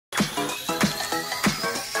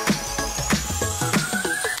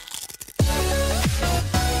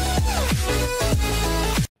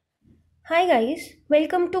guys,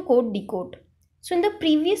 welcome to Code Decode. So in the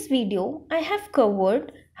previous video, I have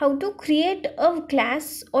covered how to create a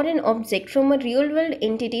class or an object from a real world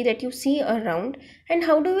entity that you see around, and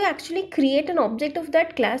how do we actually create an object of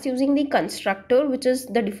that class using the constructor, which is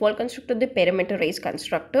the default constructor, the parameterized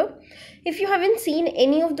constructor. If you haven't seen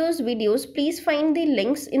any of those videos, please find the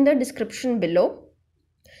links in the description below.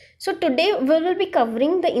 So today we will be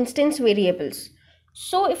covering the instance variables.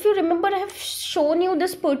 So if you remember, I have shown you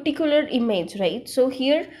this particular image, right? So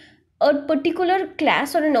here a particular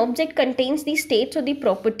class or an object contains the states or the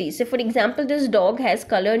properties. So for example, this dog has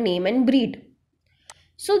color, name and breed.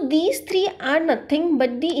 So these three are nothing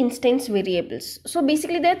but the instance variables. So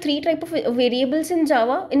basically there are three types of variables in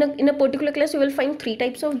Java. In a particular class, you will find three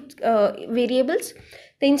types of variables: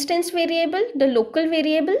 the instance variable, the local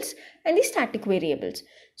variables and the static variables.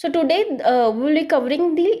 So today we will be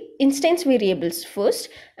covering the instance variables first,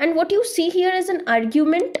 and what you see here is an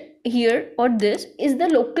argument here, or this is the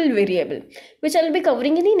local variable, which I will be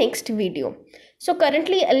covering in the next video. So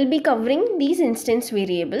currently I will be covering these instance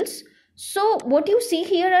variables. So what you see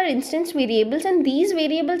here are instance variables, and these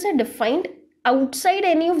variables are defined outside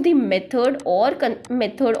any of the method or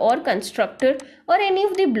constructor or any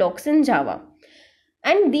of the blocks in Java.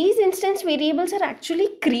 And these instance variables are actually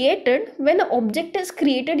created when an object is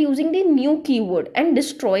created using the new keyword and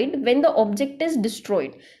destroyed when the object is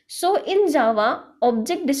destroyed. So in Java,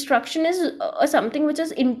 object destruction is something which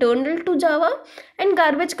is internal to Java, and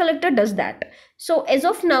garbage collector does that. So as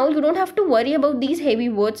of now, you don't have to worry about these heavy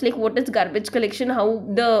words like what is garbage collection, how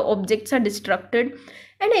the objects are destructed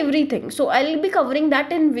and everything. So I'll be covering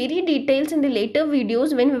that in very details in the later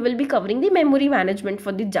videos when we will be covering the memory management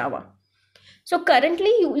for the Java. So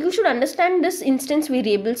currently you should understand this instance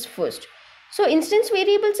variables first. So instance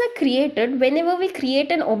variables are created whenever we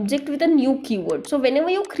create an object with a new keyword. So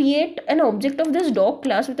whenever you create an object of this dog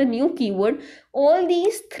class with a new keyword, all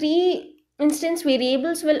these three instance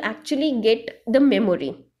variables will actually get the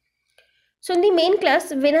memory. So in the main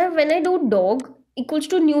class, when I do dog equals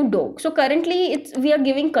to new dog, so currently we are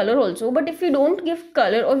giving color also, but if we don't give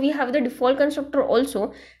color or we have the default constructor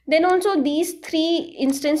also, then also these three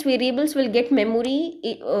instance variables will get memory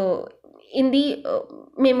in the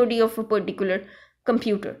memory of a particular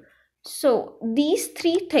computer. So these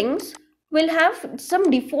three things will have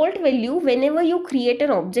some default value whenever you create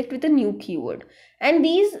an object with a new keyword, and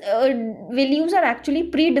these values are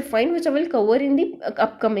actually predefined, which I will cover in the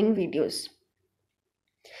upcoming videos.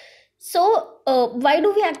 So why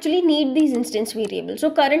do we actually need these instance variables? So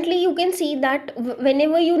currently you can see that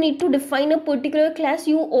whenever you need to define a particular class,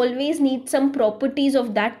 you always need some properties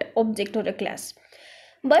of that object or a class.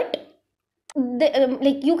 But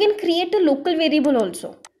like you can create a local variable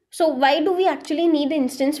also. So why do we actually need the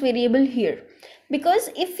instance variable here? Because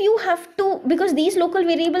because these local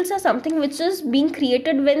variables are something which is being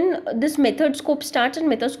created when this method scope starts and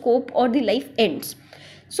method scope or the life ends.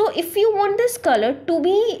 So if you want this color to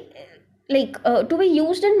be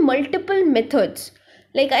used in multiple methods,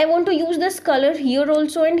 like I want to use this color here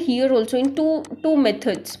also and here also in two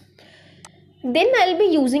methods, then I'll be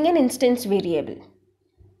using an instance variable.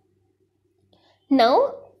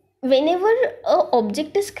 Now whenever an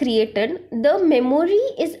object is created, the memory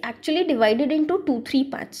is actually divided into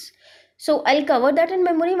 2-3 parts. So I'll cover that in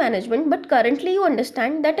memory management, but currently you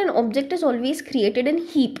understand that an object is always created in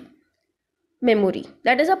heap memory.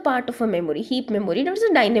 That is a part of a memory, heap memory. That is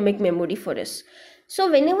a dynamic memory for us. So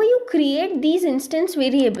whenever you create these instance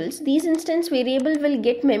variables will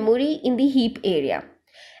get memory in the heap area.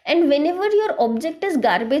 And whenever your object is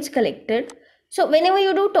garbage collected, so whenever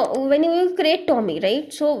you create Tommy,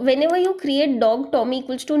 right? So whenever you create dog, Tommy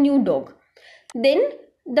equals to new dog, then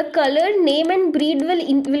the color, name and breed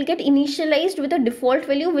will get initialized with a default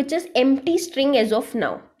value which is empty string as of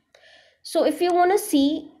now. So if you want to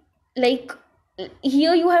see, like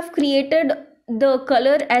here you have created the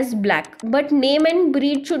color as black, but name and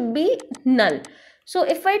breed should be null. So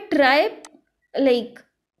if I try like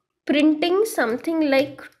printing something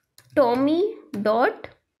like Tommy dot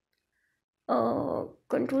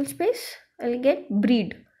control space, I'll get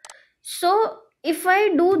breed. So if I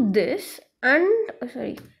do this and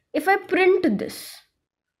if I print this,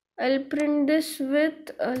 I'll print this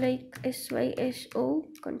with like syso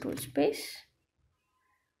control space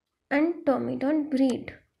and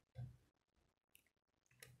Tommy.breed.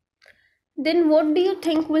 Then what do you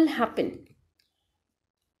think will happen?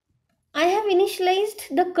 I have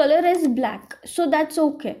initialized the color as black, so that's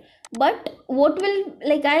okay. But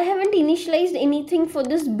I haven't initialized anything for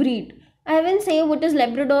this breed. I haven't said what is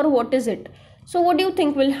Labrador, what is it. So what do you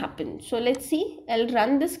think will happen? So let's see. I'll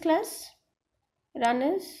run this class. Run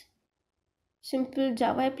as simple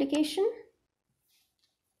Java application.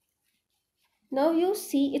 Now you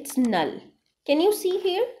see it's null. Can you see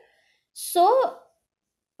here? So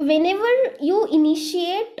whenever you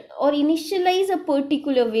initiate or initialize a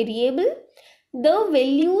particular variable, the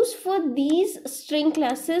values for these string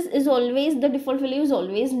classes is always, the default value is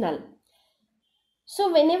always null. So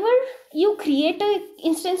whenever you create an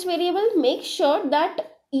instance variable, make sure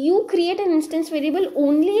that you create an instance variable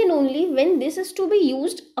only and only when this is to be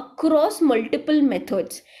used across multiple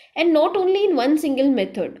methods and not only in one single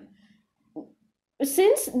method.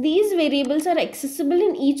 Since these variables are accessible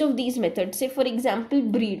in each of these methods, say for example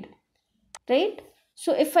breed, right?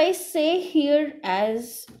 So if I say here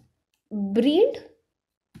as breed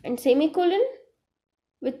and semicolon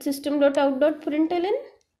with system.out.println,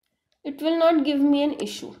 it will not give me an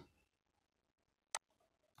issue.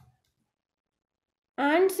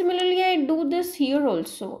 And similarly I do this here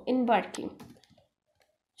also in barking.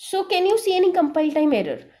 So can you see any compile time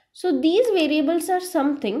error? So these variables are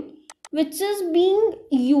something which is being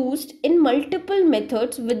used in multiple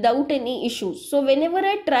methods without any issues. So whenever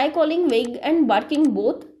I try calling wig and barking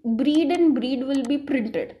both, breed and breed will be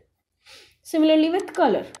printed. Similarly with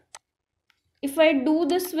color. If I do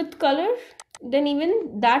this with color, then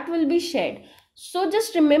even that will be shared. So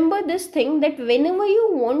just remember this thing, that whenever you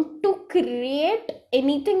want to create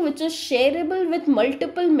anything which is shareable with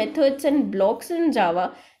multiple methods and blocks in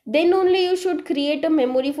Java, then only you should create a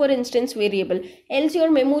memory for instance variable, else your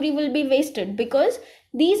memory will be wasted, because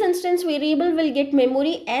these instance variable will get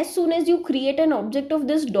memory as soon as you create an object of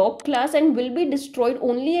this doc class and will be destroyed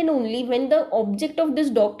only and only when the object of this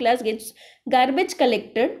doc class gets garbage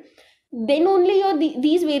collected. Then only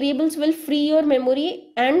these variables will free your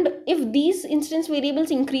memory, and if these instance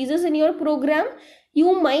variables increases in your program,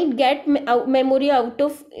 you might get memory out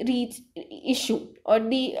of reach issue or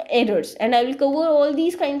the errors, and I will cover all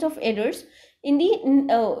these kinds of errors in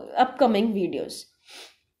the upcoming videos.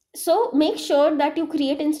 So make sure that you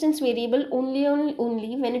create instance variable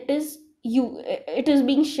only when it is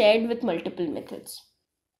being shared with multiple methods.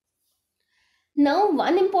 Now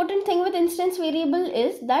one important thing with instance variable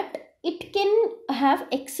is that it can have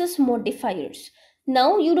access modifiers.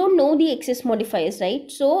 Now you don't know the access modifiers, right?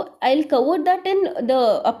 So I'll cover that in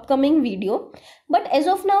the upcoming video, but as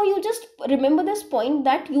of now you just remember this point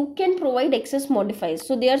that you can provide access modifiers.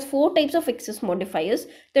 So there are 4 types of access modifiers.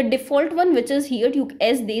 The default one, which is here,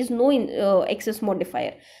 as there is no access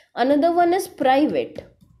modifier. Another one is private,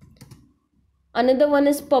 another one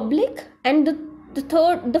is public, and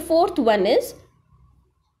the fourth one is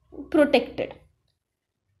protected.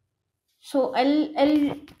 So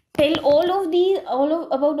I'll tell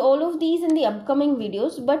about all of these in the upcoming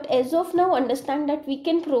videos, but as of now understand that we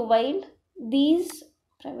can provide these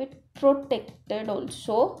private, protected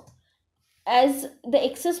also as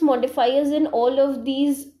the access modifiers in all of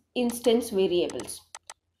these instance variables.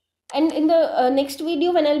 And in the next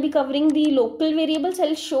video, when I'll be covering the local variables,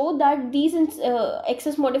 I'll show that these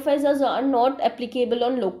access modifiers are not applicable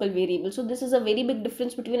on local variables. So this is a very big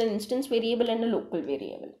difference between an instance variable and a local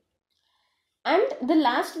variable. And the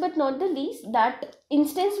last but not the least, that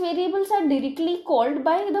instance variables are directly called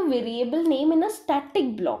by the variable name in a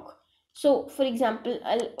static block. So for example,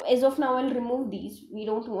 as of now I'll remove these. We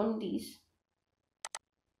don't want these.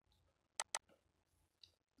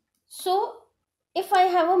 So if I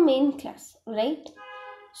have a main class, right?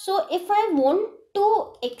 So if I want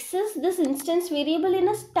to access this instance variable in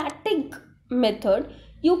a static method,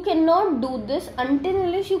 you cannot do this until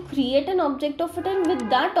unless you create an object of it, and with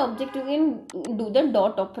that object you can do the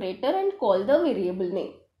dot operator and call the variable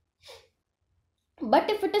name.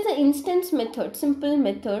 But if it is an instance method, simple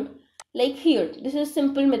method, like here, this is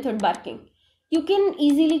simple method barking, you can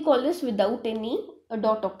easily call this without any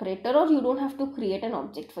dot operator, or you don't have to create an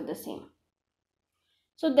object for the same.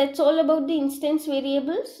 So that's all about the instance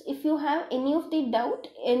variables. If you have any of the doubt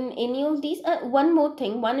in any of these, one more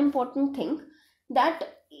thing, one important thing,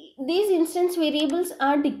 that these instance variables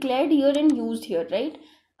are declared here and used here, right?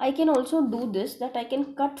 I can also do this, that I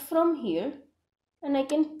can cut from here and I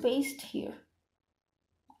can paste here.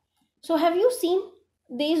 So have you seen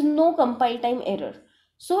there is no compile time error?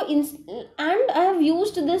 So and I have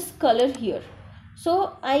used this color here,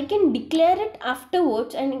 so I can declare it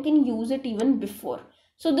afterwards and I can use it even before.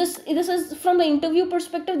 So this is from the interview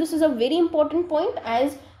perspective, this is a very important point,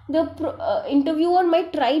 as the interviewer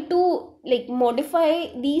might try to like modify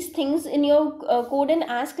these things in your code and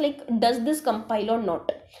ask like, does this compile or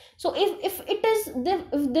not? So if it is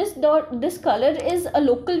this color is a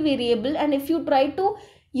local variable, and if you try to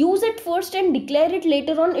use it first and declare it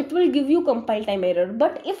later on, it will give you compile time error.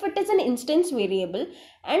 But if it is an instance variable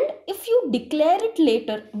and if you declare it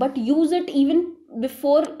later but use it even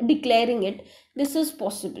before declaring it, this is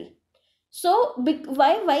possible. So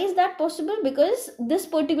why is that possible? Because this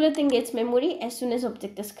particular thing gets memory as soon as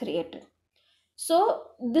object is created. So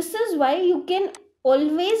this is why you can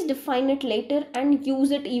always define it later and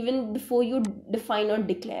use it even before you define or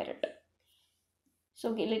declare it.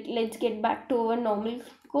 So okay, let's get back to our normal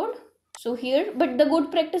code. So here, but the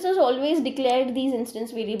good practice is always declare these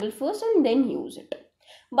instance variable first and then use it.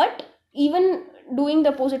 But even doing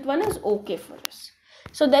the opposite one is okay for us.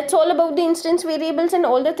 So that's all about the instance variables and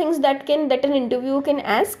all the things that an interviewer can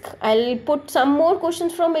ask. I'll put some more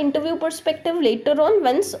questions from interview perspective later on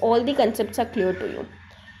once all the concepts are clear to you.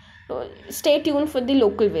 So stay tuned for the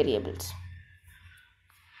local variables.